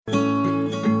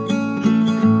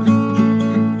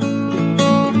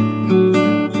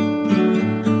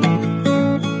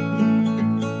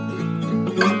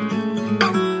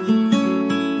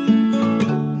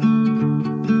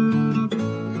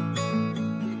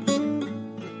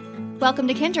Welcome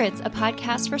to Kindreds, a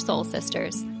podcast for soul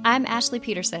sisters. I'm Ashley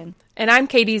Peterson. And I'm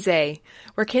Katie Zay.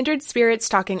 We're kindred spirits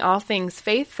talking all things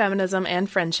faith, feminism, and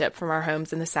friendship from our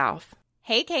homes in the South.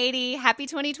 Hey, Katie. Happy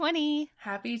 2020.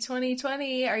 Happy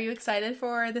 2020. Are you excited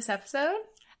for this episode?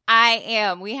 I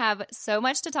am. We have so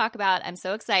much to talk about. I'm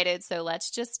so excited. So let's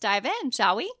just dive in,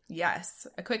 shall we? Yes.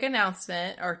 A quick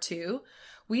announcement or two.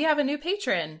 We have a new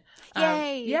patron.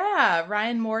 Yay.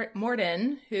 Ryan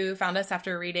Morden, who found us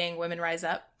after reading Women Rise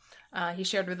Up. He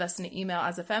shared with us an email,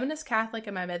 as a feminist Catholic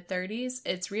in my mid-30s,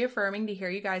 it's reaffirming to hear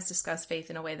you guys discuss faith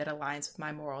in a way that aligns with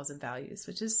my morals and values,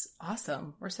 which is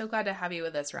awesome. We're so glad to have you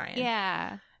with us, Ryan.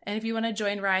 Yeah. And if you want to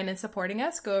join Ryan in supporting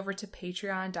us, go over to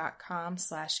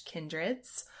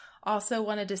patreon.com/kindreds. Also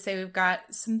wanted to say we've got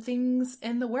some things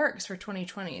in the works for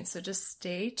 2020, so just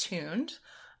stay tuned.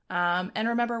 And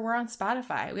remember, we're on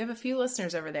Spotify. We have a few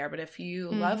listeners over there, but if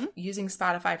you love using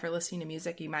Spotify for listening to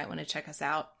music, you might want to check us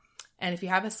out. And if you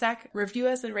have a sec, review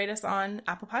us and rate us on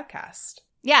Apple Podcast.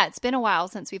 Yeah, it's been a while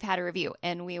since we've had a review,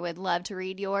 and we would love to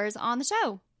read yours on the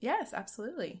show. Yes,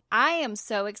 absolutely. I am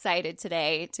so excited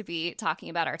today to be talking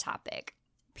about our topic.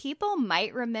 People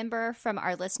might remember from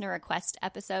our listener request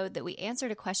episode that we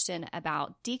answered a question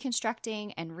about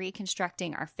deconstructing and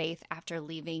reconstructing our faith after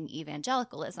leaving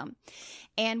evangelicalism.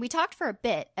 And we talked for a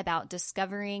bit about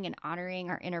discovering and honoring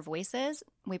our inner voices.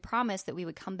 We promised that we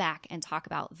would come back and talk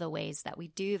about the ways that we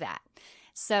do that.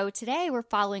 So today we're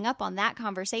following up on that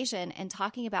conversation and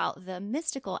talking about the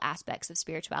mystical aspects of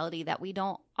spirituality that we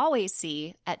don't always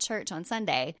see at church on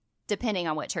Sunday, depending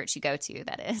on what church you go to,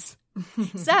 that is.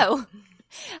 So,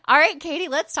 all right, Katie,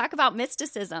 let's talk about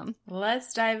mysticism.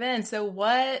 Let's dive in. So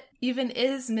what even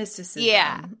is mysticism?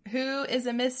 Yeah. Who is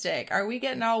a mystic? Are we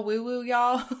getting all woo-woo,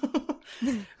 y'all?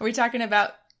 Are we talking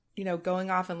about, going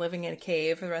off and living in a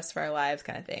cave for the rest of our lives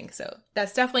kind of thing? So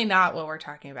that's definitely not what we're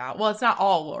talking about. Well, it's not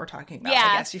all what we're talking about,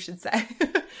 I guess you should say.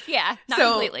 Yeah, not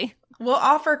completely. We'll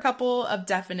offer a couple of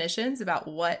definitions about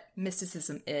what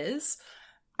mysticism is.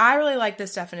 I really like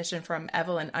this definition from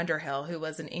Evelyn Underhill, who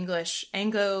was an English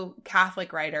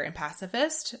Anglo-Catholic writer and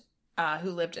pacifist who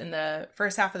lived in the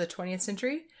first half of the 20th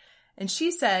century. And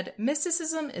she said,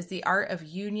 mysticism is the art of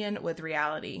union with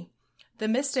reality. The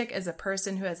mystic is a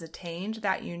person who has attained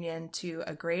that union to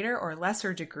a greater or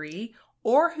lesser degree,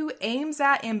 or who aims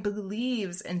at and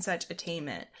believes in such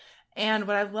attainment. And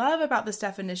what I love about this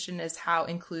definition is how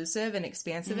inclusive and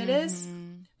expansive it is,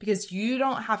 because you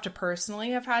don't have to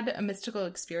personally have had a mystical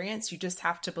experience. You just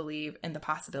have to believe in the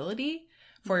possibility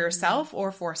for yourself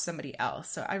or for somebody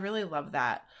else. So I really love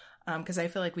that, because I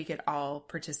feel like we could all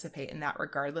participate in that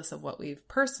regardless of what we've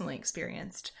personally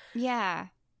experienced. Yeah.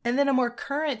 And then a more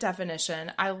current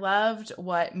definition, I loved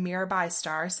what Mirabai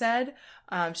Starr said.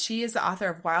 She is the author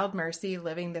of Wild Mercy,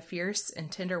 Living the Fierce and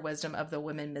Tender Wisdom of the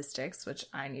Women Mystics, which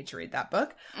I need to read that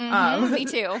book. Me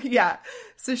too. Yeah.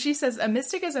 So she says, a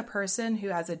mystic is a person who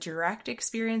has a direct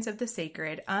experience of the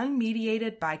sacred,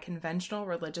 unmediated by conventional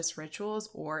religious rituals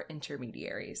or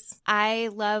intermediaries. I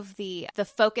love the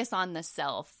focus on the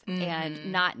self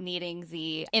and not needing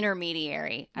the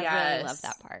intermediary. I really love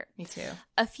that part. Me too.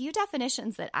 A few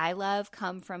definitions that I love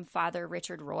come from Father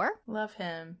Richard Rohr. Love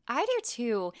him. I do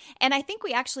too. And I think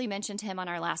we actually mentioned him on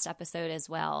our last episode as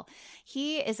well.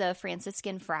 He is a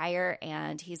Franciscan friar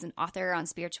and he's an author on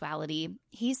spirituality.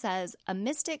 He says, a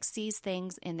mystic sees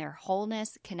things in their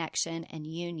wholeness, connection, and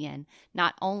union,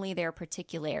 not only their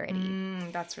particularity.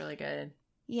 That's really good.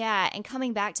 Yeah, and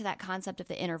coming back to that concept of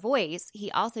the inner voice,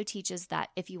 he also teaches that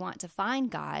if you want to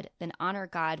find God, then honor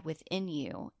God within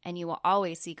you, and you will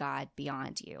always see God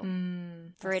beyond you.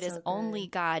 For it is only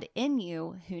God in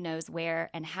you who knows where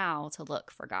and how to look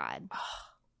for God.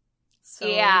 So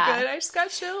good. I just got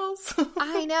chills.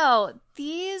 I know.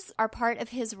 These are part of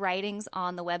his writings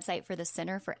on the website for the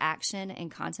Center for Action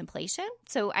and Contemplation.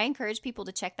 So I encourage people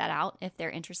to check that out if they're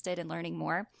interested in learning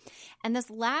more. And this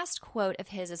last quote of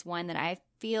his is one that I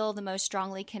feel the most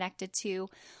strongly connected to.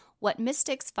 What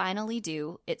mystics finally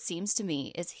do, it seems to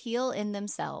me, is heal in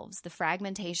themselves the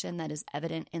fragmentation that is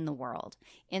evident in the world.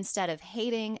 Instead of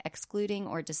hating, excluding,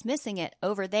 or dismissing it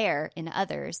over there in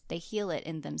others, they heal it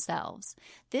in themselves.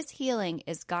 This healing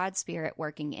is God's Spirit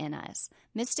working in us.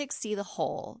 Mystics see the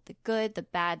whole, the good, the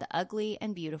bad, the ugly,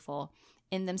 and beautiful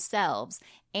in themselves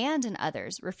and in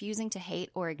others, refusing to hate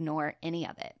or ignore any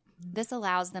of it. This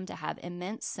allows them to have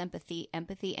immense sympathy,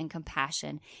 empathy, and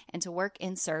compassion, and to work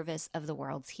in service of the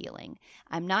world's healing.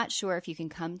 I'm not sure if you can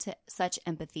come to such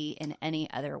empathy in any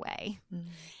other way.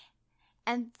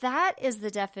 And that is the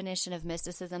definition of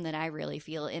mysticism that I really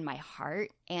feel in my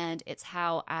heart, and it's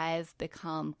how I've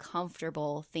become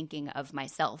comfortable thinking of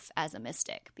myself as a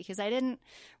mystic, because I didn't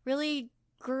really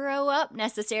grow up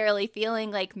necessarily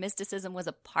feeling like mysticism was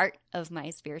a part of my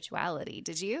spirituality.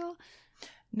 Did you?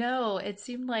 No, it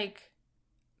seemed like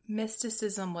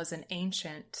mysticism was an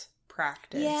ancient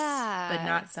practice, but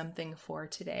not something for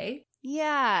today.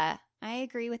 Yeah, I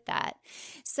agree with that.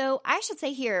 So I should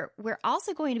say here, we're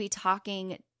also going to be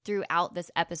talking throughout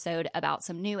this episode about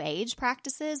some New Age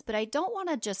practices, but I don't want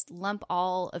to just lump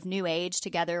all of New Age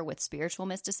together with spiritual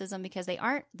mysticism because they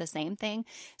aren't the same thing.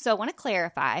 So I want to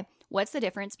clarify what's the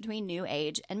difference between New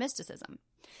Age and mysticism.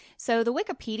 So the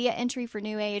Wikipedia entry for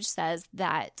New Age says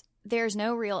that there's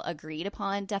no real agreed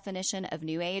upon definition of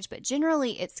New Age, but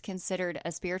generally it's considered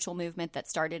a spiritual movement that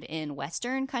started in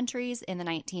Western countries in the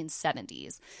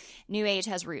 1970s. New Age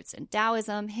has roots in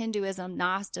Taoism, Hinduism,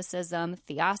 Gnosticism,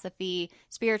 Theosophy,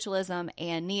 spiritualism,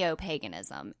 and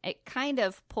neo-paganism. It kind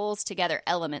of pulls together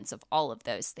elements of all of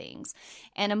those things.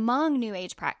 And among New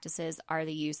Age practices are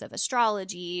the use of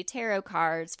astrology, tarot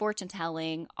cards, fortune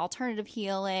telling, alternative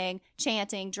healing,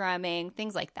 chanting, drumming,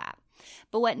 things like that.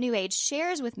 But what New Age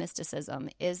shares with mysticism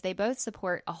is they both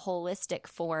support a holistic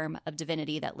form of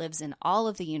divinity that lives in all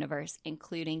of the universe,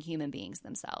 including human beings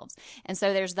themselves. And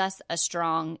so there's thus a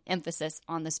strong emphasis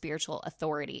on the spiritual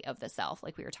authority of the self,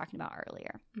 like we were talking about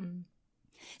earlier. Mm.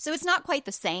 So it's not quite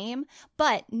the same,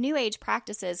 but New Age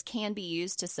practices can be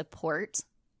used to support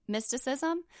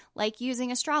mysticism, like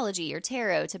using astrology or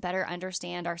tarot to better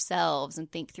understand ourselves and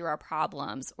think through our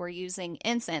problems, or using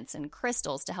incense and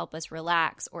crystals to help us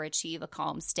relax or achieve a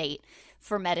calm state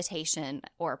for meditation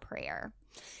or prayer.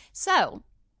 So,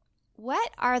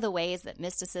 what are the ways that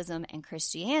mysticism and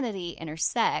Christianity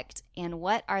intersect, and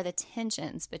what are the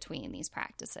tensions between these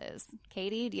practices?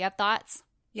 Katie, do you have thoughts?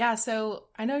 Yeah, so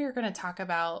I know you're going to talk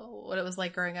about what it was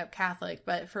like growing up Catholic,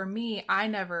 but for me, I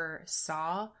never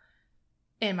saw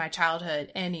in my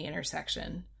childhood any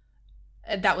intersection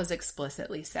that was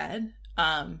explicitly said.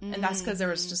 And that's because there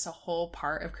was just a whole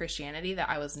part of Christianity that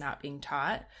I was not being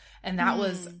taught. And that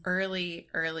was early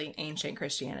ancient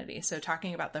Christianity. So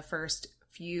talking about the first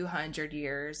few hundred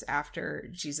years after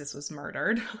Jesus was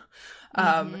murdered.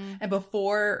 And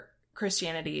before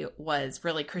Christianity was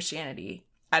really Christianity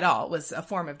at all, it was a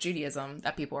form of Judaism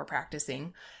that people were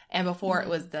practicing. And before it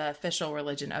was the official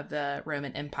religion of the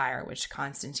Roman Empire, which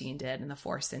Constantine did in the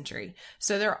 4th century.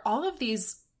 So there are all of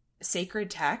these sacred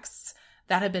texts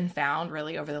that have been found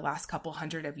really over the last couple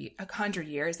hundred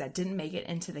years that didn't make it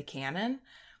into the canon,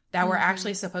 that were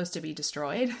actually supposed to be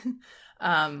destroyed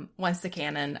once the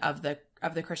canon of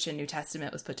the Christian New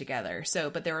Testament was put together. So,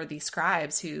 but there were these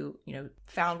scribes who,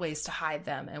 found ways to hide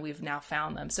them, and we've now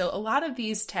found them. So a lot of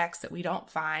these texts that we don't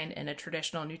find in a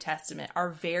traditional New Testament are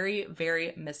very,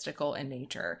 very mystical in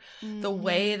nature. The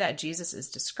way that Jesus is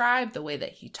described, the way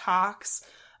that he talks,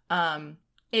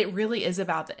 it really is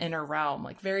about the inner realm,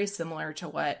 like very similar to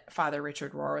what Father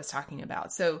Richard Rohr was talking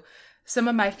about. So some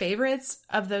of my favorites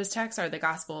of those texts are the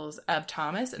Gospels of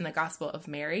Thomas and the Gospel of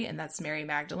Mary, and that's Mary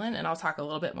Magdalene, and I'll talk a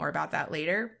little bit more about that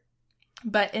later.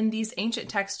 But in these ancient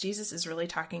texts, Jesus is really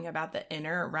talking about the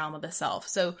inner realm of the self.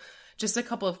 So just a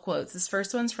couple of quotes. This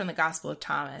first one's from the Gospel of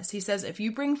Thomas. He says, "If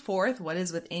you bring forth what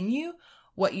is within you,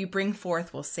 what you bring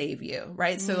forth will save you,"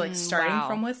 right? So like starting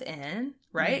from within,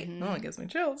 right? Oh, it gives me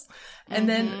chills. And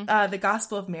then the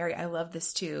Gospel of Mary, I love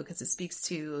this too, because it speaks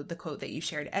to the quote that you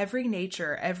shared. "Every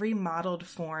nature, every modeled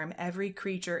form, every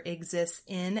creature exists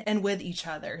in and with each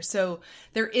other." So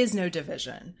there is no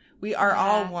division. We are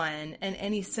all one, and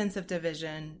any sense of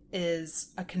division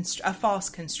is a false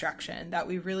construction, that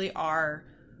we really are,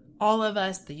 all of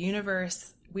us, the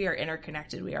universe, we are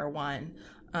interconnected, we are one.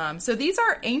 So these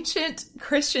are ancient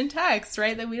Christian texts,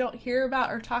 right, that we don't hear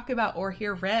about or talk about or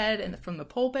hear read from the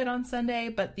pulpit on Sunday,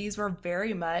 but these were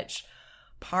very much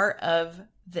part of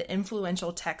the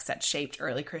influential texts that shaped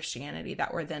early Christianity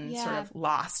that were then sort of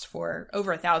lost for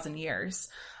over 1,000 years.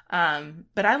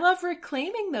 But I love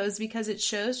reclaiming those because it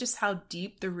shows just how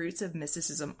deep the roots of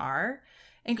mysticism are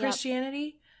in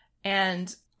Christianity.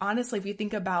 And honestly, if you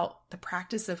think about the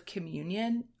practice of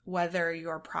communion, whether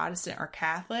you're Protestant or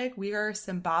Catholic, we are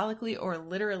symbolically or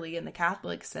literally, in the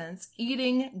Catholic sense,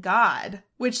 eating God,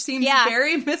 which seems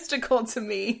very mystical to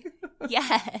me.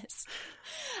 Yes.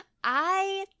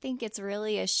 I think it's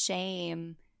really a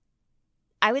shame.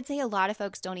 I would say a lot of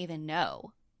folks don't even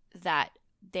know that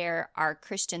there are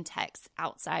Christian texts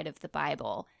outside of the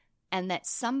Bible, and that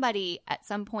somebody at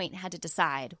some point had to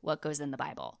decide what goes in the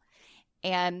Bible.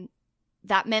 And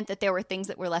that meant that there were things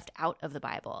that were left out of the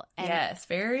Bible. And yes,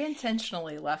 very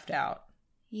intentionally left out.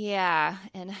 Yeah,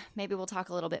 and maybe we'll talk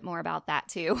a little bit more about that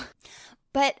too.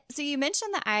 But so you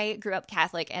mentioned that I grew up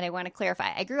Catholic, and I want to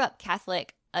clarify. I grew up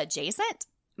Catholic adjacent.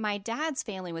 My dad's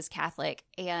family was Catholic,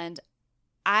 and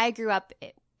I grew up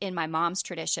in my mom's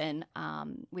tradition,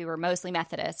 we were mostly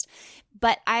Methodist,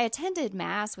 but I attended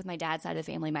Mass with my dad's side of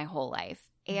the family my whole life.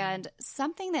 And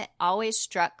something that always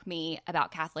struck me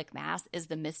about Catholic Mass is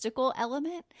the mystical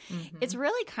element. Mm-hmm. It's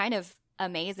really kind of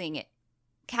amazing.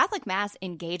 Catholic Mass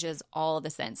engages all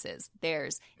the senses.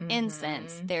 There's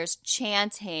incense, there's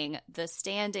chanting, the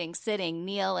standing, sitting,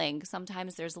 kneeling.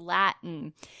 Sometimes there's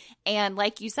Latin. And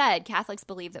like you said, Catholics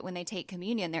believe that when they take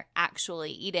communion, they're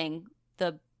actually eating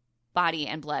the body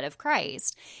and blood of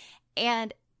Christ.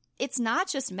 And it's not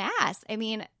just Mass. I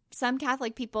mean, some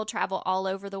Catholic people travel all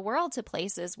over the world to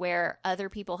places where other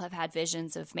people have had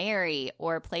visions of Mary,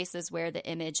 or places where the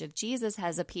image of Jesus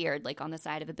has appeared, like on the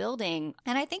side of a building.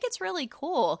 And I think it's really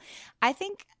cool. I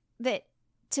think that,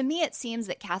 to me, it seems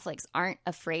that Catholics aren't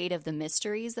afraid of the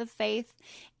mysteries of faith.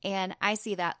 And I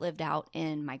see that lived out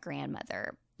in my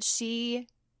grandmother. She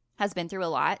has been through a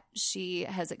lot. She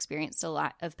has experienced a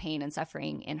lot of pain and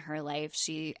suffering in her life.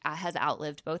 She has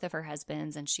outlived both of her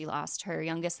husbands, and she lost her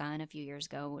youngest son a few years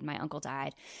ago when my uncle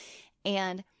died.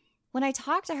 And when I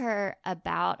talk to her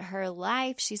about her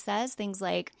life, she says things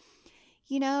like,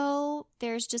 you know,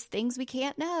 there's just things we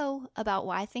can't know about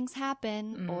why things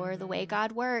happen or the way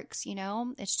God works, you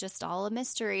know, it's just all a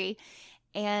mystery.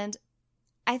 And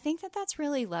I think that that's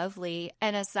really lovely.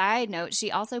 And a side note,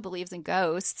 she also believes in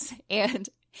ghosts, and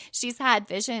she's had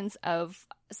visions of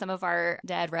some of our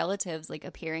dead relatives like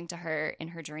appearing to her in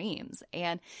her dreams.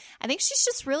 And I think she's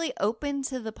just really open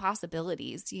to the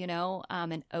possibilities, you know,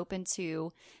 and open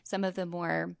to some of the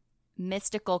more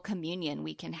mystical communion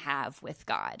we can have with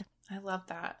God. I love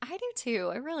that. I do too.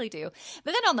 I really do.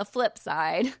 But then on the flip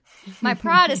side, my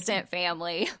Protestant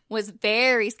family was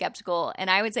very skeptical, and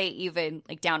I would say even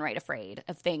like downright afraid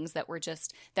of things that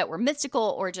were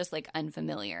mystical or just like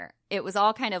unfamiliar. It was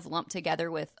all kind of lumped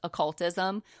together with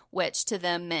occultism, which to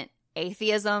them meant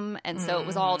atheism. And so it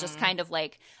was all just kind of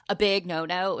like a big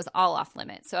no-no. It was all off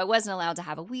limits. So I wasn't allowed to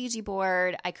have a Ouija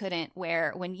board. I couldn't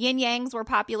wear, when yin yangs were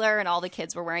popular and all the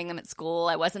kids were wearing them at school,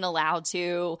 I wasn't allowed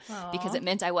to because it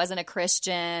meant I wasn't a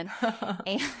Christian.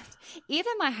 And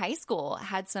even my high school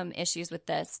had some issues with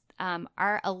this. A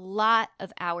lot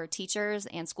of our teachers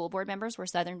and school board members were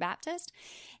Southern Baptist.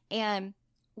 And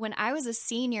when I was a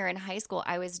senior in high school,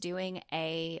 I was doing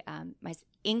my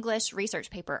English research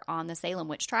paper on the Salem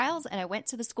witch trials, and I went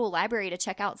to the school library to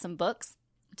check out some books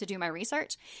to do my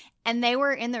research, and they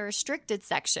were in the restricted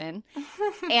section,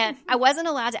 and I wasn't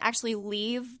allowed to actually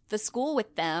leave the school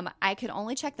with them. I could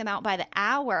only check them out by the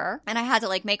hour, and I had to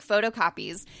like make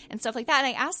photocopies and stuff like that. And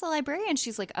I asked the librarian,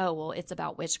 she's like, oh, well, it's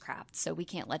about witchcraft, so we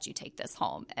can't let you take this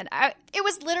home. And it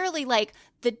was literally like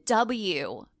the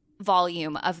W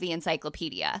volume of the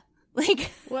encyclopedia.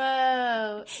 Like,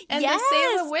 whoa. And yes. The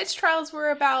Salem witch trials were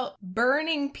about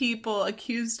burning people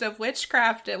accused of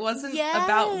witchcraft. It wasn't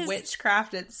about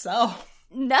witchcraft itself.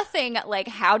 Nothing like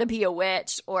how to be a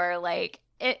witch or like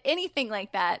anything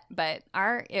like that. But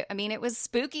it was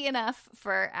spooky enough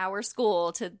for our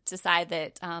school to decide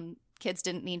that kids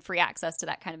didn't need free access to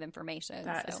that kind of information.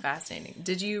 That is fascinating.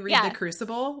 Did you read The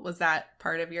Crucible? Was that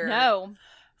part of your... No.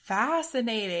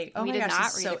 Fascinating. Oh we my gosh, not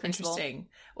it's so interesting.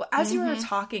 Well, as you were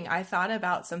talking, I thought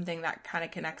about something that kind of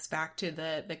connects back to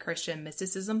the Christian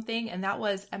mysticism thing. And that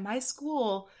was at my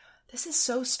school, this is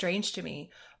so strange to me,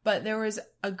 but there was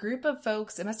a group of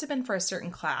folks, it must have been for a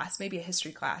certain class, maybe a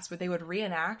history class, where they would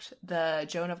reenact the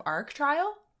Joan of Arc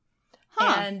trial.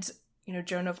 And, you know,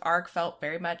 Joan of Arc felt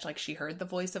very much like she heard the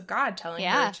voice of God telling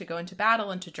her to go into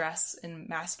battle and to dress in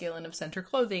masculine of center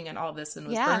clothing and all this, and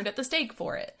was burned at the stake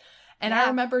for it. And I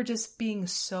remember just being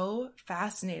so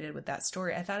fascinated with that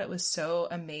story. I thought it was so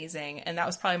amazing. And that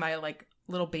was probably my like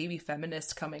little baby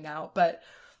feminist coming out. But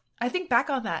I think back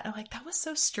on that, I'm like, that was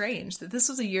so strange that this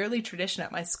was a yearly tradition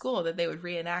at my school that they would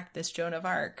reenact this Joan of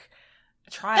Arc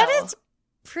trial. That is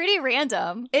pretty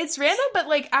random. It's random, but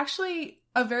like actually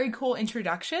a very cool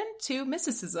introduction to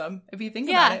mysticism, if you think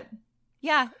about it.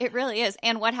 Yeah, it really is.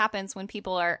 And what happens when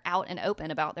people are out and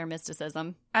open about their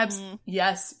mysticism?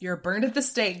 Yes, you're burned at the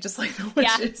stake, just like the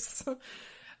witches.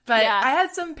 But I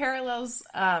had some parallels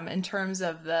in terms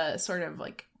of the sort of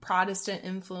like Protestant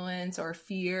influence or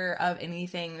fear of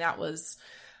anything that was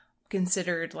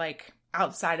considered like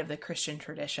outside of the Christian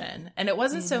tradition. And it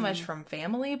wasn't so much from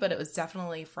family, but it was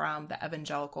definitely from the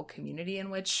evangelical community in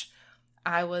which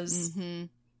I was...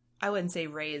 I wouldn't say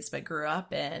raised, but grew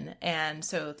up in. And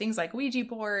so things like Ouija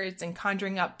boards and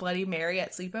conjuring up Bloody Mary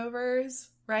at sleepovers,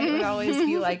 right? Would always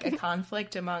be like a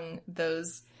conflict among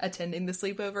those attending the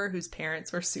sleepover whose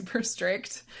parents were super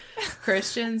strict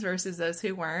Christians versus those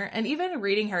who weren't. And even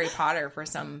reading Harry Potter for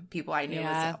some people I knew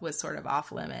was sort of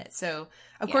off limit. So,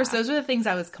 of course, those were the things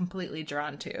I was completely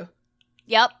drawn to.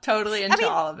 Yep. Totally into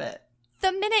all of it.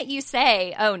 The minute you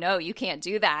say, oh, no, you can't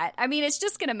do that, I mean, it's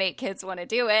just going to make kids want to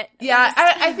do it. Yeah,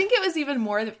 I think it was even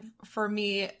more for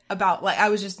me about, like, I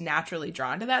was just naturally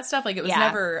drawn to that stuff. Like, it was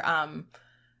never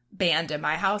banned in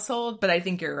my household, but I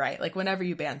think you're right. Like, whenever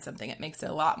you ban something, it makes it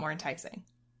a lot more enticing.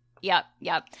 Yep.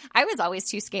 I was always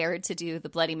too scared to do the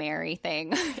Bloody Mary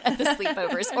thing at the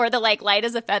sleepovers or the, like, light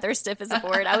as a feather, stiff as a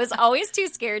board. I was always too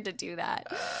scared to do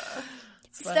that.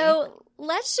 So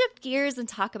let's shift gears and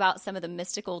talk about some of the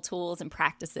mystical tools and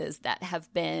practices that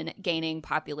have been gaining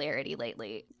popularity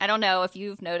lately. I don't know if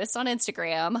you've noticed on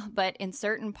Instagram, but in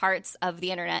certain parts of the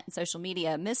internet and social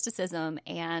media, mysticism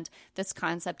and this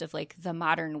concept of like the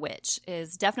modern witch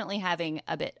is definitely having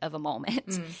a bit of a moment.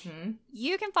 Mm-hmm.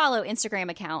 You can follow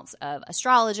Instagram accounts of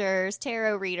astrologers,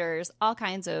 tarot readers, all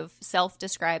kinds of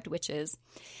self-described witches.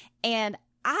 And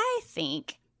I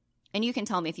think, and you can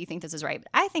tell me if you think this is right, but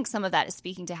I think some of that is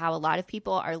speaking to how a lot of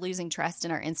people are losing trust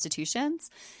in our institutions.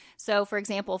 So, for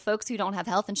example, folks who don't have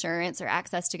health insurance or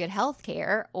access to good health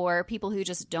care, or people who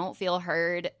just don't feel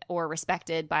heard or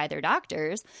respected by their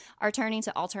doctors, are turning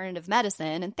to alternative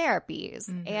medicine and therapies.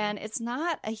 Mm-hmm. And it's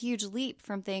not a huge leap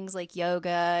from things like yoga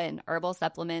and herbal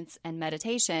supplements and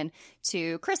meditation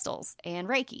to crystals and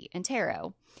Reiki and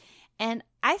tarot. And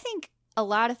I think a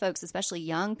lot of folks, especially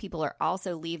young people, are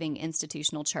also leaving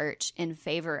institutional church in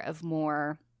favor of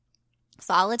more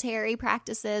solitary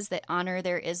practices that honor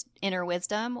their inner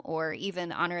wisdom or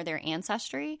even honor their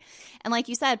ancestry. And like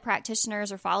you said,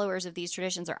 practitioners or followers of these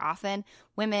traditions are often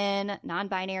women,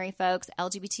 non-binary folks,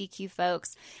 LGBTQ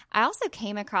folks. I also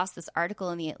came across this article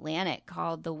in The Atlantic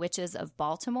called The Witches of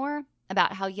Baltimore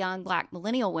about how young Black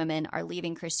millennial women are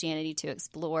leaving Christianity to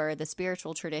explore the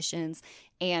spiritual traditions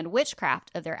and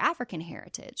witchcraft of their African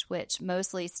heritage, which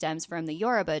mostly stems from the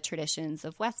Yoruba traditions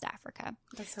of West Africa.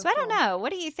 So I don't know.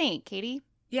 What do you think, Katie?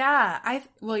 Yeah,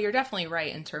 well, you're definitely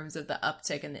right in terms of the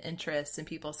uptick in the interest in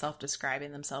people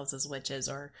self-describing themselves as witches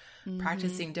or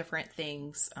practicing different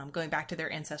things, going back to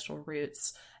their ancestral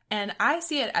roots. And I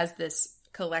see it as this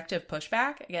collective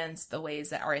pushback against the ways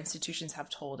that our institutions have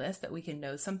told us that we can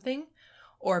know something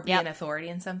or be an authority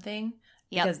in something,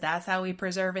 because that's how we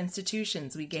preserve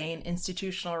institutions. We gain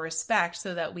institutional respect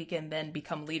so that we can then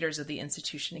become leaders of the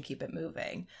institution and keep it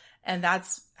moving. And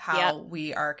that's how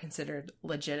we are considered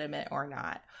legitimate or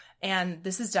not. And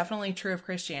this is definitely true of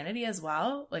Christianity as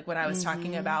well. Like when I was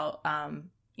talking about,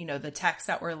 the texts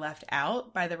that were left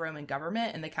out by the Roman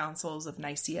government and the councils of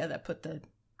Nicaea that put the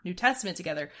New Testament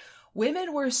together,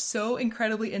 women were so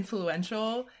incredibly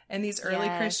influential in these early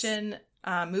Christian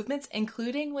movements,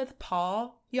 including with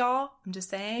Paul, y'all. I'm just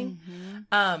saying.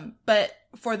 But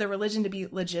for the religion to be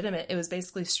legitimate, it was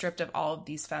basically stripped of all of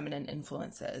these feminine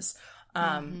influences.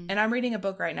 And I'm reading a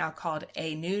book right now called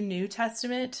A New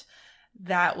Testament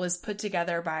that was put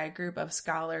together by a group of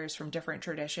scholars from different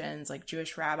traditions, like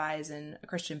Jewish rabbis and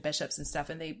Christian bishops and stuff.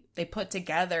 And they put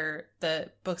together the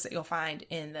books that you'll find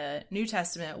in the New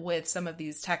Testament with some of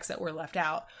these texts that were left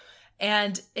out.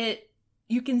 And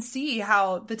you can see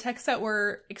how the texts that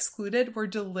were excluded were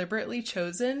deliberately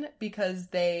chosen because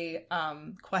they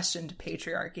questioned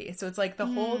patriarchy. So it's like the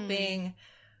whole thing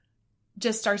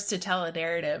just starts to tell a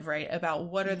narrative, right, about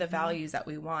what are the values that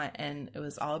we want. And it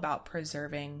was all about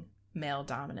preserving male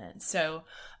dominance. So,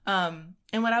 and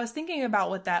when I was thinking about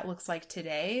what that looks like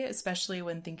today, especially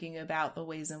when thinking about the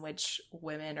ways in which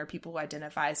women or people who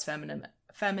identify as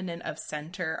feminine of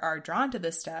center are drawn to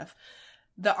this stuff,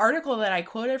 the article that I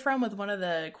quoted from with one of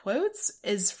the quotes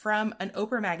is from an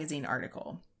Oprah magazine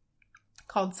article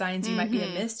called Signs You Might Be a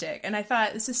Mystic. And I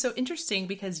thought this is so interesting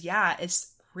because,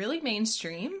 it's really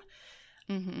mainstream,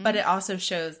 but it also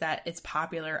shows that it's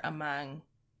popular among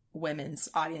women's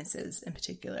audiences in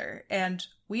particular. And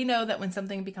we know that when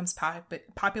something becomes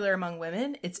popular among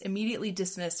women, it's immediately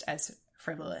dismissed as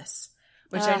frivolous,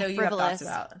 which I know you have thoughts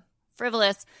about.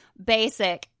 Frivolous,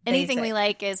 basic. Anything we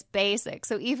like is basic.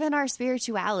 So even our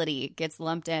spirituality gets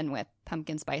lumped in with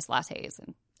pumpkin spice lattes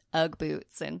and Ugg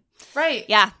boots and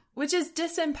which is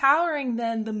disempowering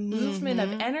then the movement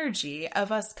of energy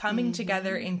of us coming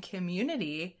together in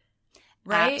community,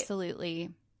 right? Absolutely.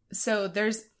 So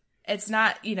there's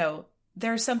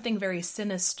something very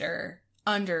sinister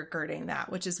undergirding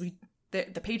that, which is the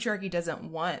patriarchy doesn't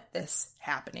want this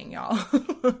happening, y'all.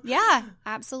 Yeah,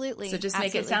 absolutely. So just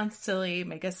make it sound silly,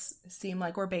 make us seem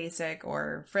like we're basic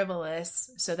or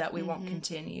frivolous so that we won't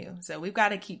continue. So we've got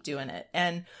to keep doing it.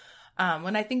 And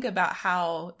when I think about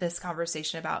how this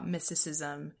conversation about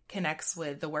mysticism connects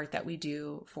with the work that we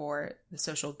do for the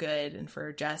social good and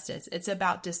for justice, it's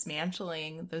about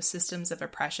dismantling those systems of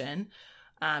oppression,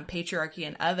 patriarchy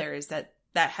and others that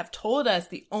that have told us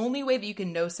the only way that you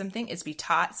can know something is be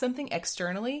taught something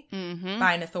externally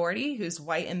by an authority who's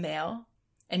white and male,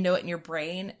 and know it in your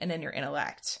brain and in your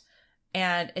intellect.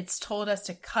 And it's told us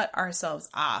to cut ourselves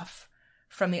off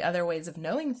from the other ways of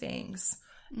knowing things.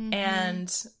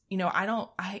 And, you know,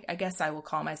 I guess I will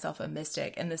call myself a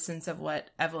mystic in the sense of what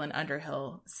Evelyn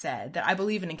Underhill said, that I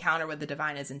believe an encounter with the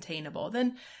divine is attainable.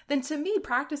 Then to me,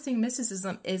 practicing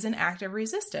mysticism is an act of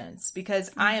resistance,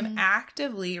 because I am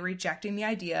actively rejecting the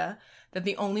idea that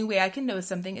the only way I can know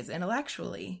something is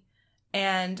intellectually.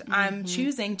 And I'm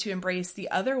choosing to embrace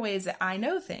the other ways that I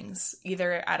know things,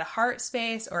 either at a heart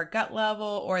space or a gut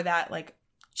level, or that like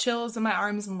chills in my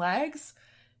arms and legs.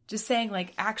 Just saying,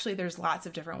 like, actually, there's lots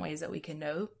of different ways that we can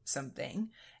know something.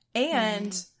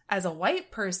 And as a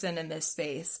white person in this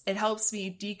space, it helps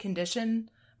me decondition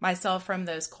myself from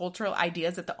those cultural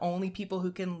ideas that the only people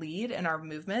who can lead in our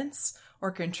movements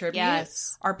or contribute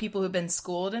are people who've been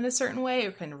schooled in a certain way,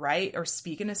 or can write or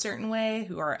speak in a certain way,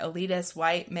 who are elitist,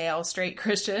 white, male, straight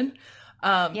Christian.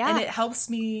 And it helps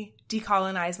me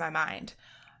decolonize my mind.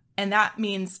 And that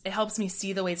means it helps me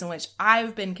see the ways in which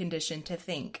I've been conditioned to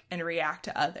think and react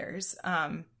to others.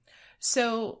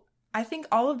 So I think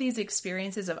all of these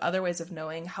experiences of other ways of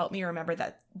knowing help me remember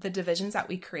that the divisions that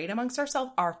we create amongst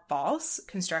ourselves are false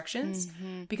constructions,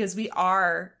 because we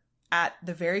are at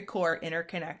the very core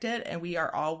interconnected, and we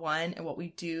are all one, and what we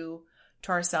do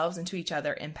to ourselves and to each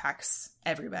other impacts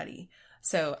everybody.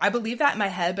 So I believe that in my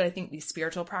head, but I think these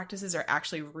spiritual practices are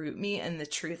actually root me in the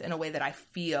truth in a way that I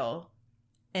feel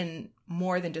in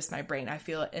more than just my brain. I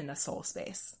feel it in a soul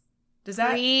space. Does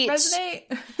that resonate?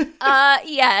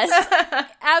 Yes,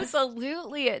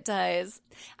 absolutely it does.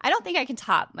 I don't think I can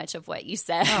top much of what you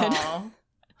said.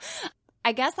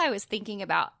 I guess I was thinking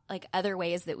about like other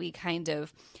ways that we kind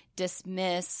of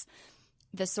dismiss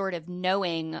the sort of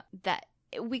knowing that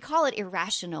we call it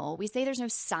irrational. We say there's no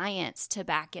science to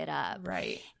back it up.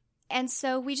 Right. And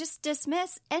so we just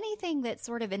dismiss anything that's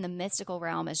sort of in the mystical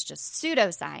realm as just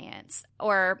pseudoscience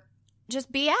or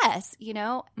just BS, you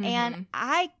know? And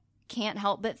I can't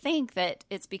help but think that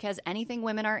it's because anything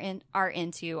women are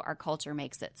into, our culture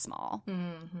makes it small.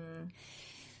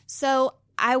 So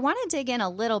I want to dig in a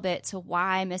little bit to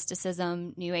why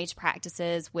mysticism, New Age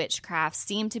practices, witchcraft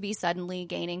seem to be suddenly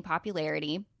gaining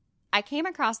popularity. I came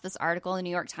across this article in the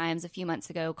New York Times a few months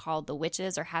ago called "The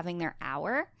Witches Are Having Their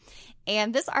Hour."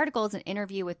 And this article is an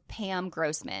interview with Pam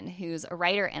Grossman, who's a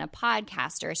writer and a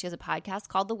podcaster. She has a podcast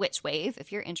called The Witch Wave,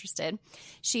 if you're interested.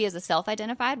 She is a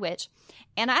self-identified witch,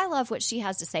 and I love what she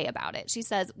has to say about it. She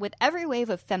says, with every wave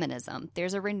of feminism,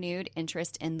 there's a renewed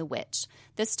interest in the witch.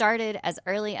 This started as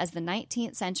early as the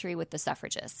 19th century with the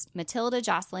suffragists. Matilda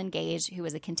Jocelyn Gage, who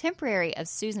was a contemporary of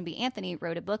Susan B. Anthony,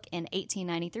 wrote a book in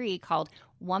 1893 called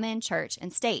Woman, Church,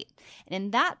 and State. And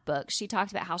in that book, she talked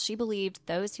about how she believed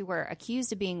those who were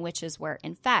accused of being witches were,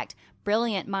 in fact,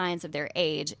 brilliant minds of their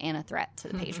age and a threat to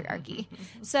the patriarchy.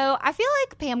 So I feel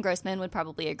like Pam Grossman would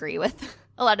probably agree with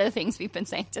a lot of the things we've been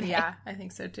saying today. Yeah, I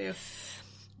think so too.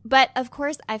 But of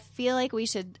course, I feel like we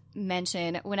should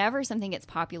mention whenever something gets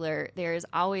popular, there's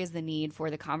always the need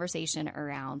for the conversation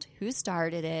around who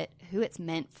started it, who it's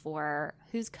meant for,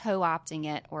 who's co-opting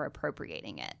it or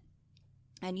appropriating it.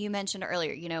 And you mentioned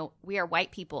earlier, you know, we are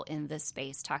white people in this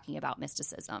space talking about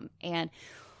mysticism. And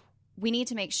we need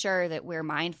to make sure that we're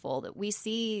mindful that we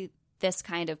see this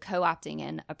kind of co-opting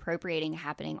and appropriating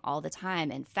happening all the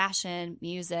time in fashion,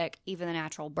 music, even the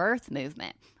natural birth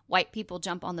movement. White people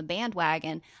jump on the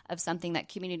bandwagon of something that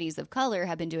communities of color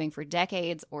have been doing for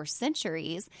decades or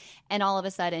centuries, and all of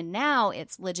a sudden now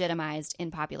it's legitimized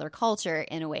in popular culture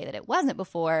in a way that it wasn't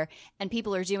before, and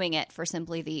people are doing it for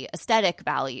simply the aesthetic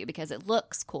value because it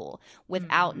looks cool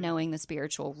without knowing the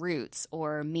spiritual roots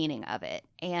or meaning of it.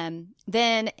 And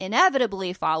then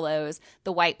inevitably follows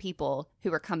the white people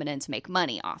who are coming in to make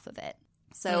money off of it.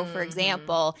 So, for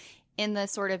example, in the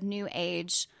sort of New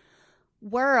Age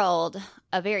world,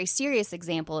 a very serious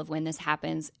example of when this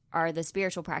happens are the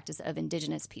spiritual practice of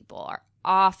indigenous people are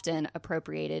often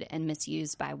appropriated and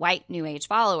misused by white New Age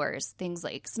followers. Things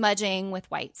like smudging with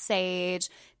white sage,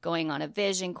 going on a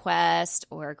vision quest,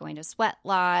 or going to sweat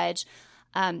lodge.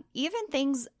 Even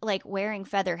things like wearing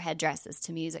feather headdresses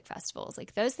to music festivals.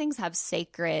 Like those things have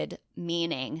sacred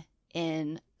meaning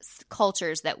in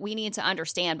cultures that we need to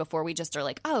understand before we just are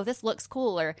like, oh, this looks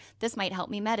cool or this might help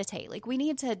me meditate. Like we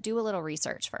need to do a little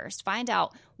research first, find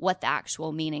out what the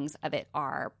actual meanings of it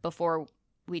are before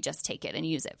we just take it and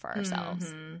use it for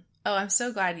ourselves. Oh, I'm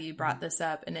so glad you brought this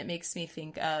up, and it makes me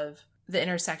think of the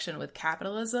intersection with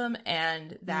capitalism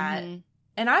and that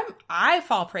and I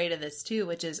fall prey to this too,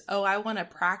 which is, oh, I want to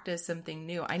practice something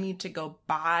new. I need to go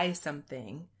buy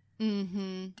something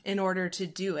in order to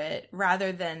do it,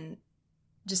 rather than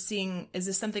just seeing, is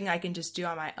this something I can just do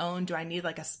on my own? Do I need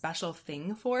like a special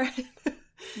thing for it?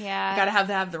 Yeah. Gotta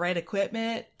have the right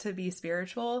equipment to be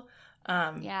spiritual.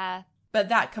 Yeah. But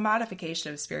that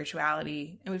commodification of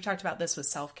spirituality, and we've talked about this with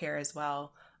self-care as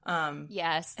well.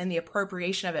 Yes. And the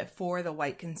appropriation of it for the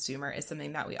white consumer is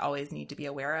something that we always need to be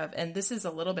aware of. And this is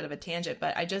a little bit of a tangent,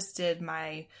 but I just did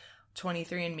my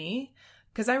 23andMe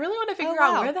because I really want to figure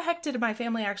out where the heck did my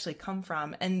family actually come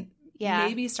from, and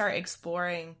maybe start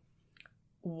exploring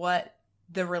what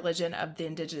the religion of the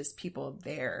indigenous people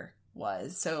there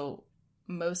was. So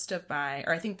most of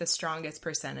I think the strongest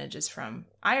percentage is from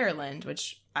Ireland,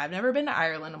 which I've never been to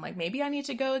Ireland. I'm like, maybe I need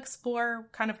to go explore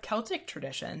kind of Celtic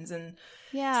traditions and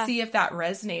see if that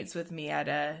resonates with me at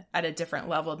a different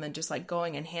level than just like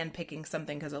going and handpicking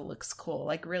something because it looks cool.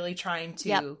 Like really trying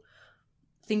to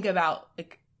think about,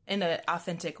 like, in an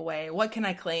authentic way, what can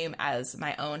I claim as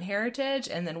my own heritage,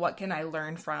 and then what can I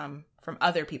learn from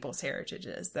other people's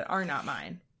heritages that are not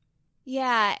mine.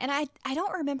 Yeah, and I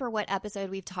don't remember what episode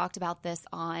we've talked about this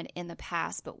on in the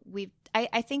past, but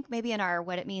I think maybe in our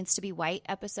What It Means to Be White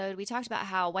episode, we talked about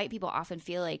how white people often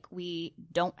feel like we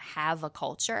don't have a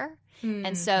culture. Mm-hmm.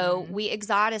 And so we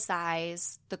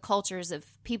exoticize the cultures of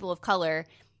people of color.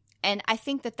 And I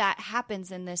think that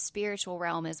happens in this spiritual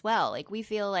realm as well. Like we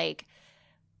feel like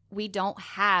we don't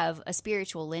have a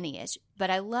spiritual lineage, but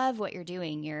I love what you're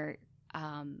doing. You're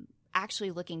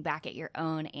actually looking back at your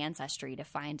own ancestry to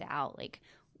find out like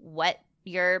what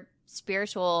your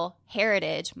spiritual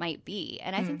heritage might be.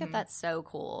 And I think that that's so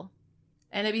cool.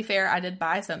 And to be fair, I did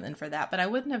buy something for that, but I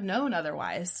wouldn't have known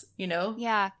otherwise, you know?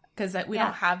 Yeah. Because we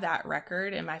don't have that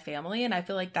record in my family. And I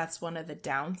feel like that's one of the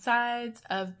downsides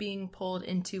of being pulled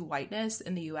into whiteness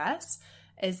in the U.S.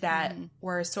 is that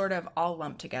we're sort of all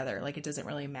lumped together. Like it doesn't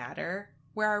really matter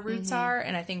where our roots are.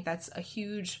 And I think that's a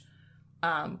huge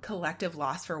collective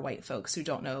loss for white folks who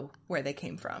don't know where they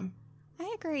came from.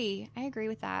 I agree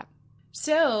with that.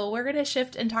 So we're going to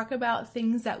shift and talk about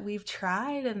things that we've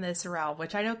tried in this realm,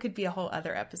 which I know could be a whole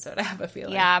other episode, I have a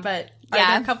feeling. Yeah. But are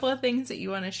there a couple of things that you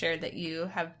want to share that you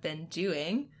have been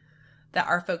doing that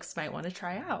our folks might want to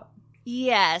try out?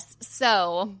 Yes.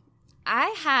 So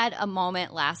I had a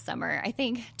moment last summer. I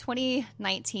think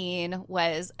 2019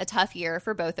 was a tough year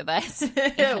for both of us.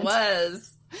 It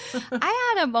was.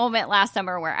 I had a moment last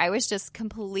summer where I was just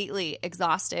completely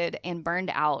exhausted and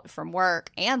burned out from work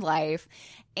and life.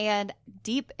 And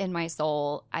deep in my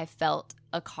soul, I felt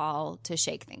a call to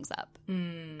shake things up.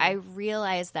 I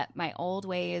realized that my old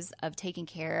ways of taking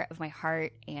care of my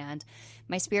heart and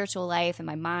my spiritual life and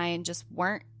my mind just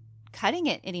weren't cutting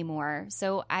it anymore.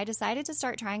 So I decided to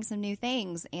start trying some new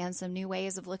things and some new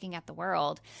ways of looking at the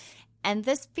world. And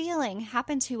this feeling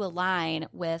happened to align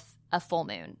with a full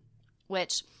moon,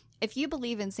 which, if you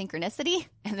believe in synchronicity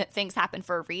and that things happen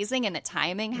for a reason and that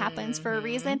timing happens for a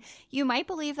reason, you might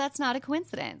believe that's not a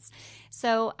coincidence.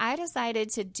 So I decided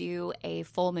to do a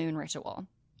full moon ritual.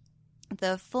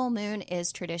 The full moon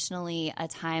is traditionally a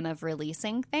time of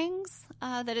releasing things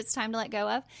that it's time to let go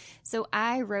of. So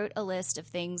I wrote a list of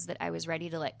things that I was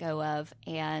ready to let go of,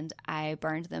 and I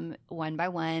burned them one by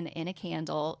one in a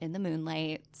candle in the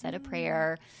moonlight, said a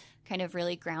prayer, kind of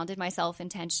really grounded myself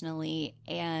intentionally,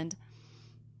 and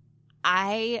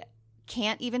I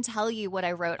can't even tell you what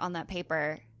I wrote on that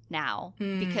paper now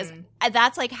because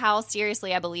that's like how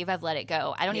seriously I believe I've let it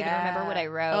go. I don't even remember what I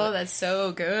wrote. Oh, that's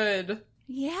so good.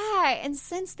 Yeah. And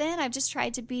since then, I've just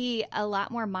tried to be a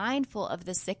lot more mindful of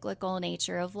the cyclical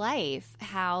nature of life,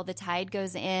 how the tide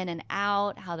goes in and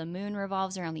out, how the moon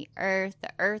revolves around the earth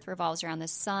revolves around the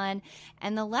sun,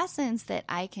 and the lessons that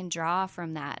I can draw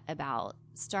from that about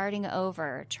starting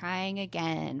over, trying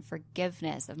again,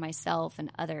 forgiveness of myself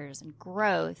and others, and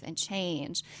growth and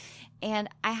change. And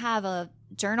I have a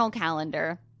journal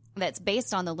calendar that's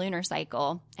based on the lunar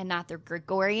cycle and not the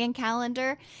Gregorian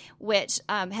calendar, which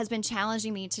has been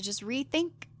challenging me to just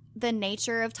rethink the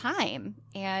nature of time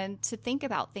and to think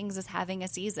about things as having a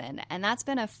season. And that's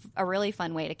been a really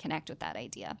fun way to connect with that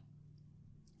idea.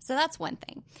 So that's one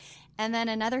thing. And then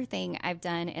another thing I've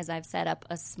done is I've set up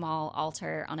a small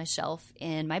altar on a shelf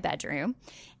in my bedroom,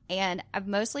 and I've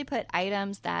mostly put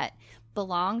items that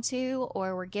belong to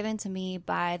or were given to me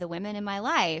by the women in my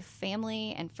life,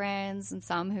 family and friends, and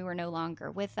some who are no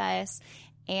longer with us.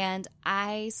 And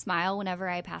I smile whenever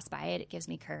I pass by it. It gives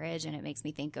me courage, and it makes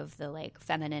me think of the like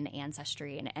feminine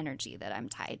ancestry and energy that I'm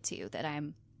tied to, that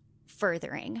I'm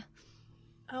furthering.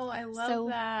 Oh, I love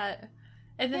that.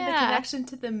 And then the connection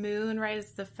to the moon, right,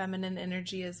 is the feminine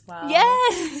energy as well.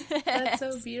 Yes. That's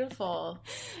so beautiful.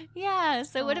 Yeah.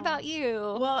 So what about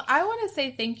you? Well, I want to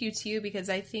say thank you to you because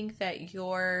I think that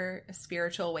your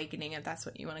spiritual awakening, if that's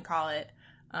what you want to call it,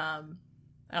 I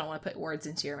don't want to put words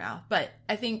into your mouth, but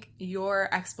I think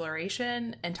your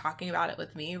exploration and talking about it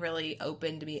with me really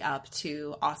opened me up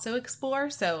to also explore.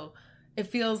 So it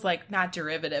feels like not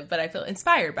derivative, but I feel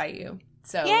inspired by you.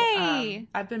 So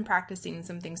I've been practicing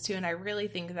some things too, and I really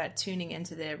think that tuning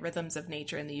into the rhythms of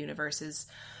nature and the universe is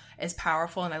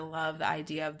powerful, and I love the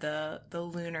idea of the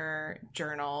lunar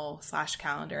journal /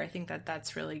 calendar. I think that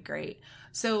that's really great.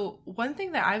 So one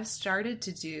thing that I've started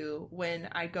to do when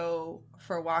I go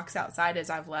for walks outside is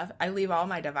I leave all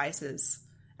my devices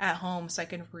at home so I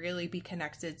can really be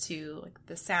connected to like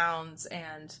the sounds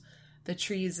and the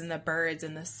trees and the birds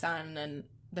and the sun and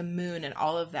the moon and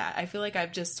all of that. I feel like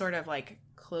I've just sort of like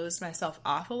closed myself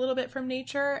off a little bit from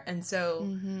nature. And so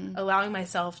allowing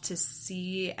myself to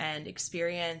see and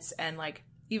experience, and like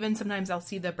even sometimes I'll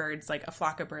see the birds, like a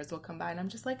flock of birds will come by and I'm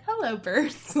just like, hello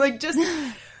birds. Like just,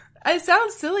 it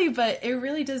sounds silly, but it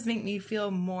really does make me feel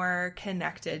more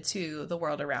connected to the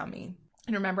world around me.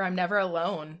 And remember, I'm never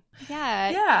alone. Yeah.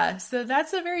 Yeah. So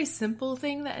that's a very simple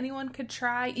thing that anyone could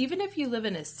try. Even if you live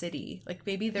in a city, like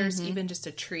maybe there's even just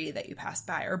a tree that you pass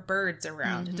by or birds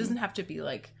around. It doesn't have to be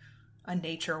like a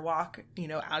nature walk,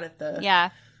 out at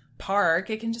the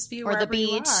park. It can just be wherever or the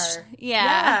beach. You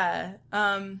are.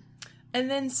 Yeah. And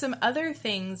then some other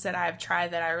things that I've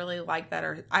tried that I really like that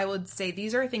are, I would say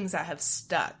these are things that have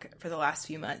stuck for the last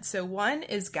few months. So one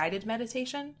is guided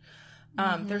meditation.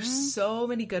 There's so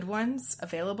many good ones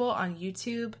available on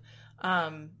YouTube,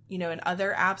 and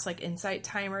other apps like Insight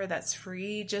Timer that's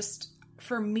free. Just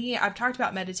for me, I've talked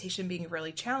about meditation being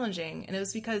really challenging, and it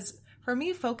was because for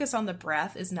me, focus on the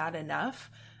breath is not enough.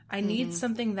 I need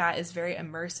something that is very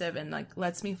immersive and like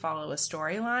lets me follow a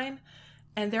storyline.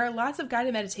 And there are lots of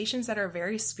guided meditations that are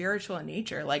very spiritual in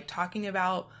nature, like talking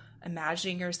about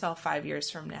imagining yourself 5 years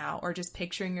from now, or just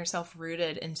picturing yourself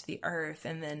rooted into the earth,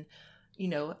 and then,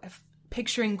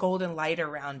 picturing golden light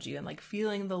around you and like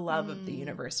feeling the love of the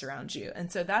universe around you. And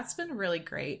so that's been really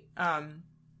great.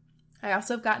 I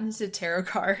also have gotten into tarot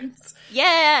cards.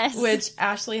 Yes. Which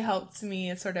Ashley helped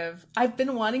me I've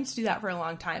been wanting to do that for a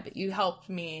long time, but you helped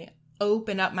me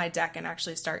open up my deck and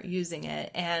actually start using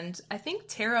it. And I think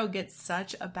tarot gets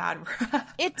such a bad rap.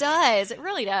 It does. It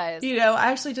really does. I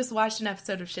actually just watched an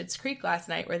episode of Schitt's Creek last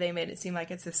night where they made it seem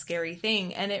like it's a scary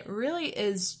thing. And it really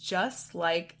is just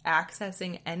like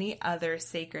accessing any other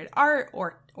sacred art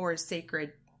or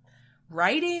sacred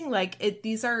writing. Like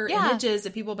these are images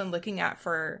that people have been looking at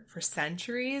for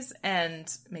centuries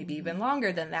and maybe even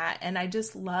longer than that. And I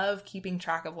just love keeping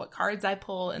track of what cards I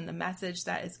pull and the message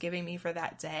that is giving me for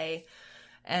that day,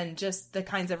 and just the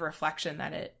kinds of reflection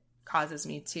that it causes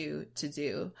me to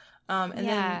do. And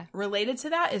then related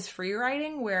to that is free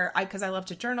writing, because I love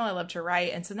to journal, I love to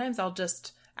write, and sometimes I'll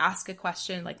just ask a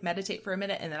question, like meditate for a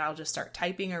minute, and then I'll just start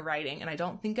typing or writing, and I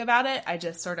don't think about it. I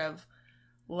just sort of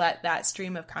let that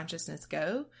stream of consciousness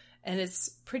go. And it's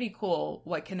pretty cool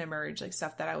what can emerge, like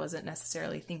stuff that I wasn't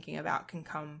necessarily thinking about can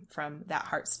come from that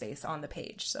heart space on the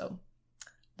page. So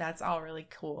that's all really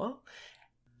cool.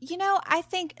 I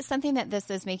think something that this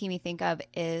is making me think of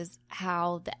is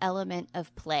how the element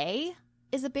of play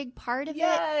is a big part of it.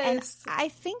 And I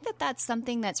think that that's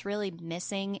something that's really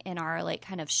missing in our like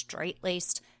kind of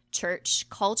straight-laced church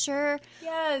culture.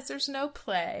 Yes, there's no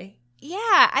play. Yeah,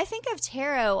 I think of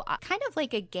tarot kind of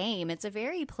like a game. It's a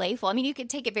very playful. I mean, you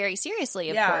could take it very seriously,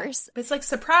 of course. It's like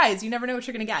surprise. You never know what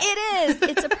you're going to get. It is.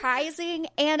 It's surprising.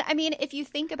 And I mean, if you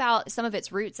think about some of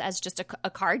its roots as just a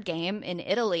card game in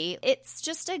Italy, it's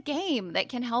just a game that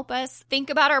can help us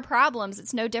think about our problems.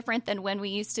 It's no different than when we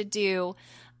used to do,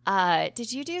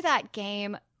 did you do that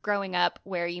game growing up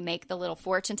where you make the little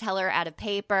fortune teller out of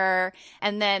paper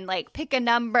and then like pick a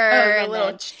number and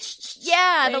then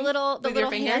the little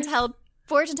handheld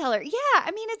fortune teller. Yeah, I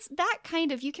mean it's that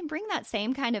kind of, you can bring that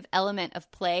same kind of element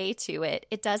of play to it.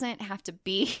 It doesn't have to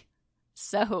be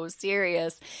so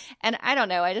serious. And I don't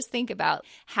know, I just think about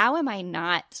how am I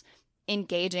not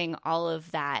engaging all of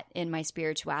that in my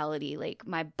spirituality, like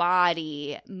my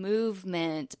body,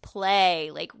 movement,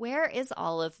 play, like where is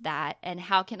all of that and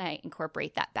how can I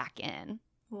incorporate that back in?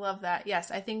 Love that.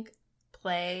 Yes, I think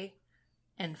play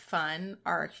and fun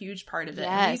are a huge part of it.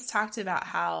 Yes. And we've talked about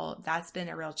how that's been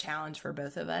a real challenge for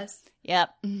both of us. Yep.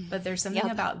 But there's something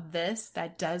about this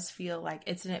that does feel like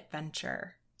it's an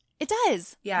adventure. It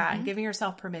does. Yeah, and giving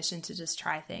yourself permission to just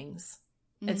try things.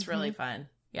 It's really fun.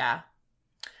 Yeah.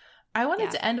 I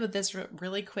wanted to end with this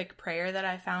really quick prayer that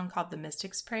I found called the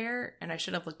Mystic's Prayer, and I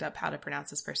should have looked up how to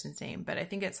pronounce this person's name, but I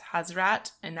think it's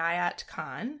Hazrat Inayat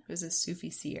Khan, who's a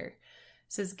Sufi seer.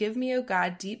 It says, "Give me, O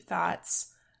God, deep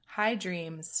thoughts, high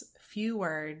dreams, few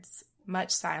words,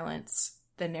 much silence,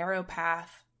 the narrow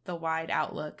path, the wide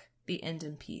outlook, the end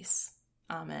in peace.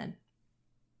 Amen."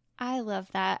 I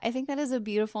love that. I think that is a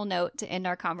beautiful note to end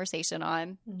our conversation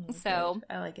on. So good.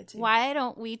 I like it too. Why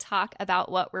don't we talk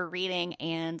about what we're reading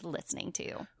and listening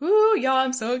to? Ooh, y'all,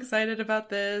 I'm so excited about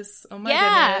this. Oh my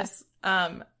goodness.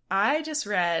 I just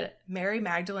read Mary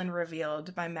Magdalene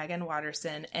Revealed by Megan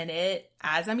Watterson, and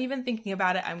as I'm even thinking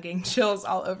about it, I'm getting chills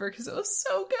all over because it was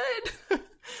so good.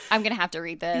 I'm going to have to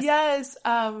read this. Yes.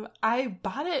 I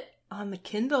bought it on the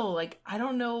Kindle, like, I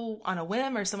don't know, on a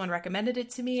whim, or someone recommended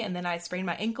it to me, and then I sprained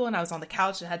my ankle and I was on the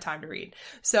couch and had time to read.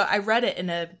 So I read it in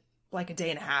a day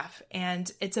and a half, and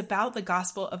it's about the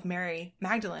Gospel of Mary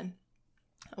Magdalene,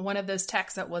 one of those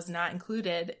texts that was not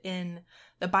included in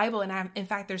the Bible. And in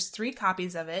fact, there's 3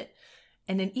 copies of it,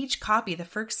 and in each copy, the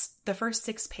first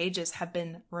 6 pages have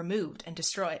been removed and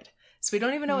destroyed. So we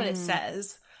don't even know what it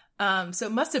says. So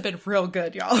it must have been real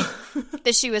good, y'all.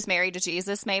 That she was married to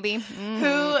Jesus, maybe?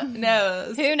 Who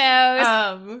knows? Who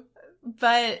knows?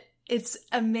 But it's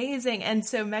amazing. And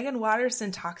so Megan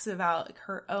Watterson talks about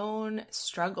her own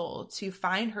struggle to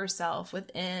find herself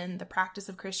within the practice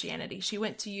of Christianity. She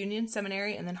went to Union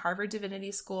Seminary and then Harvard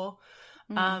Divinity School.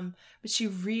 But she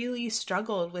really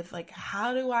struggled with, like,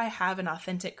 how do I have an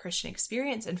authentic Christian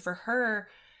experience? And for her,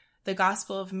 the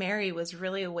Gospel of Mary was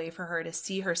really a way for her to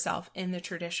see herself in the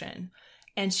tradition.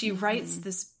 And she writes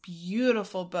this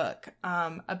beautiful book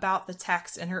about the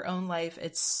text in her own life.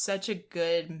 It's such a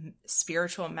good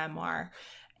spiritual memoir.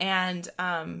 And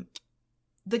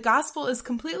the gospel is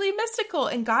completely mystical,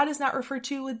 and God is not referred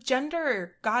to with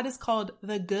gender. God is called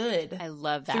the good. I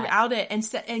love that. Throughout it.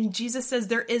 And Jesus says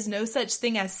there is no such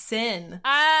thing as sin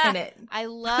in it. I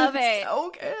love it.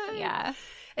 So good. Yeah.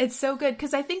 It's so good,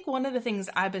 because I think one of the things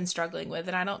I've been struggling with,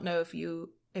 and I don't know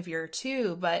if you're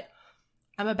too, but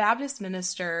I'm a Baptist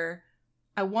minister.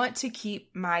 I want to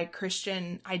keep my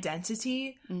Christian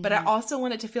identity, but I also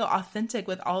want it to feel authentic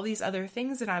with all these other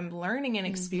things that I'm learning and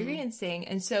experiencing.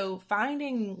 And so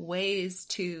finding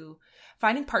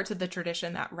parts of the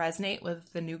tradition that resonate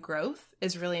with the new growth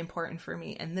is really important for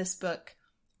me. And this book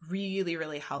really,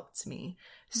 really helped me.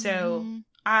 So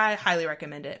I highly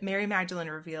recommend it. Mary Magdalene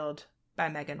Revealed by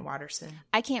Megan Watterson.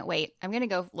 I can't wait. I'm going to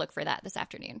go look for that this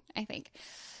afternoon, I think.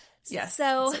 Yes.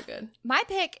 So good. My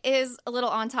pick is a little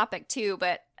on topic too,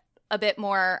 but a bit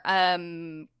more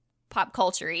pop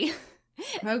culture-y.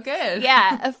 Oh, good.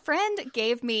 Yeah. A friend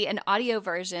gave me an audio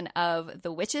version of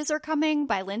The Witches Are Coming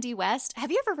by Lindy West.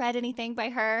 Have you ever read anything by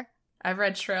her? I've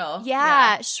read Shrill.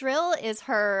 Yeah, Shrill is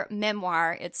her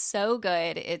memoir. It's so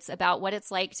good. It's about what it's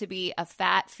like to be a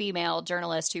fat female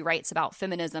journalist who writes about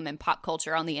feminism and pop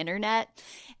culture on the internet.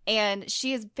 And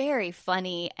she is very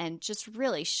funny and just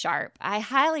really sharp. I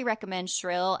highly recommend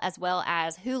Shrill, as well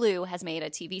as Hulu has made a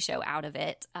TV show out of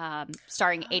it,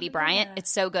 starring Adie Bryant. Yeah.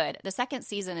 It's so good. The second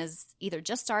season is either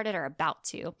just started or about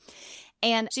to.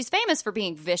 And she's famous for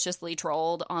being viciously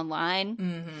trolled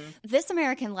online. This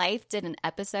American Life did an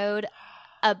episode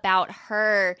about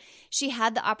her. She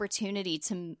had the opportunity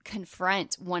to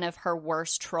confront one of her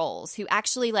worst trolls, who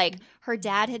actually, like, her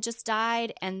dad had just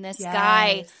died, and this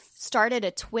guy started a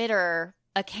Twitter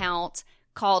account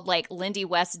called, like, Lindy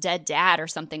West's Dead Dad or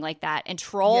something like that, and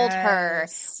trolled her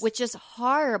with just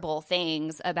horrible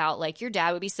things about, like, your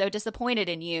dad would be so disappointed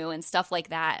in you and stuff like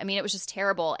that. I mean, it was just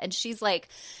terrible. And she's like,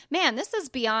 man, this is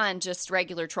beyond just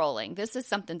regular trolling. This is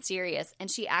something serious. And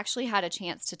she actually had a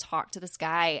chance to talk to this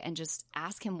guy and just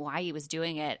ask him why he was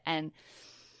doing it. And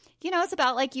you know, it's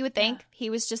about like you would think.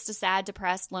 He was just a sad,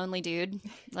 depressed, lonely dude.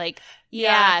 Like,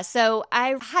 So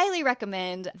I highly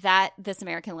recommend that This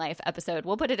American Life episode.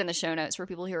 We'll put it in the show notes for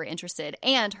people who are interested,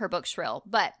 and her book Shrill.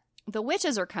 But The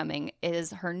Witches Are Coming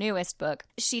is her newest book.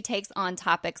 She takes on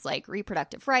topics like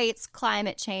reproductive rights,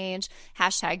 climate change,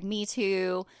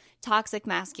 #MeToo, toxic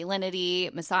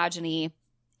masculinity, misogyny.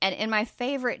 And in my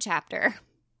favorite chapter,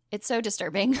 it's so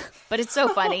disturbing, but it's so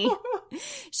funny.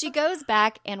 She goes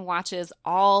back and watches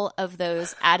all of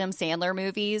those Adam Sandler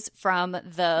movies from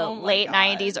the late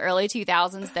 90s, early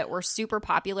 2000s that were super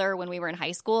popular when we were in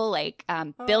high school, like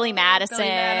Billy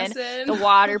Madison, The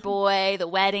Waterboy, The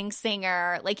Wedding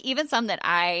Singer, like even some that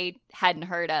I hadn't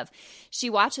heard of. She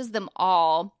watches them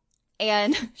all,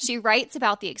 and she writes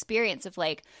about the experience of,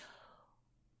 like,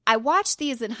 I watched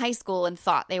these in high school and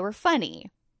thought they were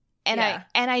funny. And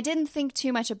I didn't think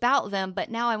too much about them, but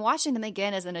now I'm watching them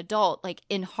again as an adult, like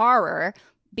in horror,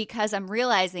 because I'm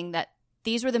realizing that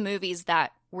these were the movies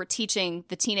that were teaching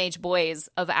the teenage boys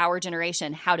of our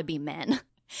generation how to be men.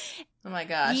 Oh my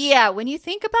gosh. Yeah, when you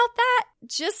think about that,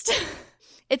 just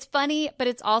it's funny, but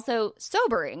it's also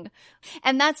sobering.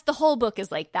 And that's the whole book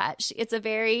is like that. It's a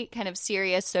very kind of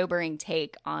serious, sobering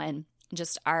take on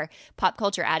just our pop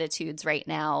culture attitudes right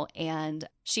now. And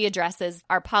she addresses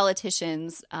our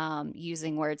politicians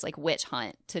using words like witch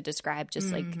hunt to describe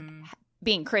just like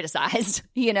being criticized,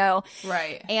 you know?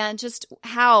 Right. And just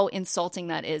how insulting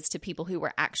that is to people who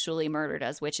were actually murdered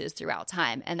as witches throughout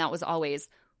time. And that was always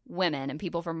women and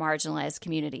people from marginalized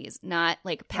communities, not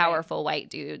like powerful white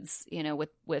dudes, you know,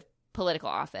 with political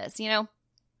office, you know?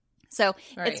 So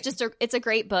it's a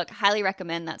great book. Highly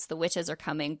recommend. That's The Witches Are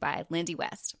Coming by Lindy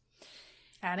West.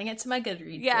 Adding it to my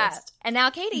Goodreads list. And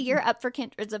now, Katie, you're up for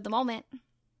Kindreds of the Moment.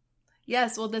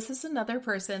 Yes. Well, this is another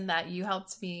person that you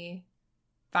helped me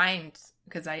find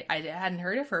because I hadn't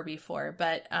heard of her before.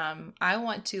 But I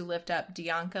want to lift up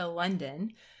Dianca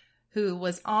London, who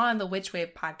was on the Witch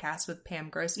Wave podcast with Pam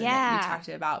Grossman that we talked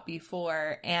about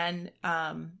before. And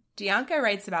Dianca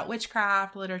writes about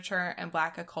witchcraft, literature, and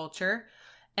Black culture.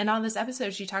 And on this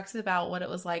episode, she talks about what it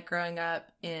was like growing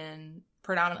up in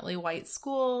predominantly white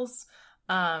schools,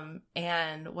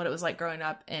 and what it was like growing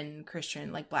up in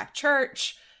Christian, like Black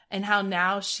church, and how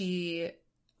now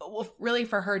really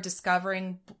for her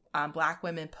discovering Black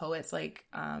women poets like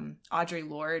Audre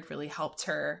Lorde really helped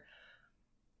her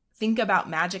think about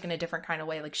magic in a different kind of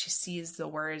way. Like she sees the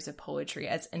words of poetry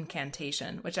as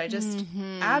incantation, which I just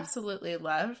absolutely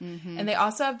love. And they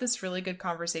also have this really good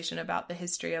conversation about the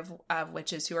history of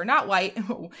witches who are not white,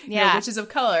 you know, witches of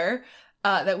color,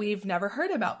 that we've never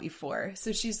heard about before.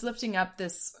 So she's lifting up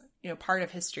this, you know, part of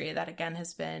history that again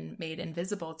has been made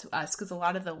invisible to us because a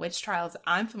lot of the witch trials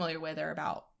I'm familiar with are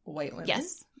about white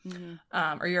women,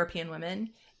 or European women.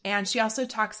 And she also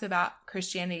talks about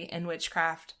Christianity and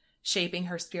witchcraft shaping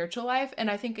her spiritual life.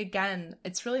 And I think, again,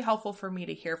 it's really helpful for me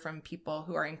to hear from people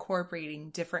who are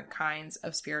incorporating different kinds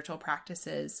of spiritual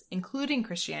practices, including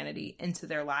Christianity, into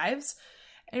their lives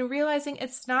and realizing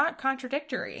it's not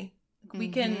contradictory. We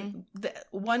can,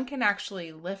 one can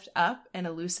actually lift up and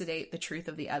elucidate the truth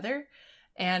of the other.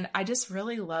 And I just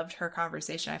really loved her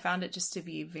conversation. I found it just to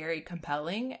be very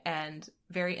compelling and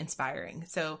very inspiring.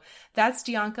 So that's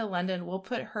Dianca London. We'll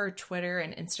put her Twitter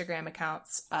and Instagram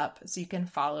accounts up so you can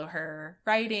follow her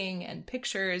writing and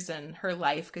pictures and her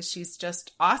life because she's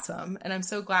just awesome. And I'm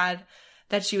so glad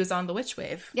that she was on the Witch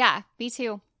Wave. Yeah, me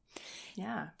too.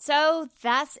 Yeah. So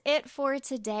that's it for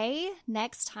today.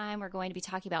 Next time, we're going to be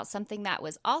talking about something that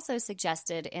was also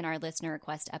suggested in our listener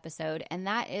request episode, and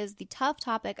that is the tough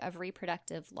topic of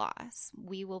reproductive loss.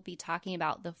 We will be talking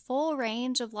about the full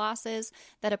range of losses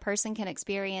that a person can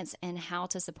experience and how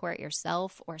to support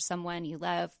yourself or someone you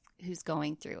love who's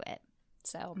going through it.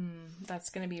 So that's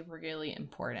going to be really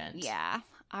important. Yeah.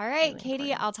 All right, really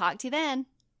Katie, important. I'll talk to you then.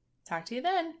 Talk to you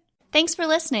then. Thanks for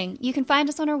listening. You can find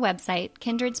us on our website,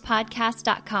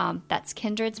 kindredspodcast.com. That's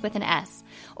kindreds with an S.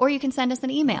 Or you can send us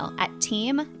an email at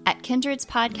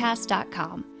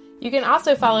team@kindredspodcast.com. You can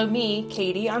also follow me,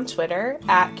 Katie, on Twitter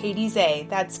at KatieZeh.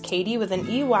 That's Katie with an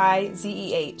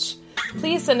EYZEH.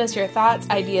 Please send us your thoughts,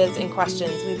 ideas, and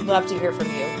questions. We'd love to hear from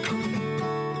you.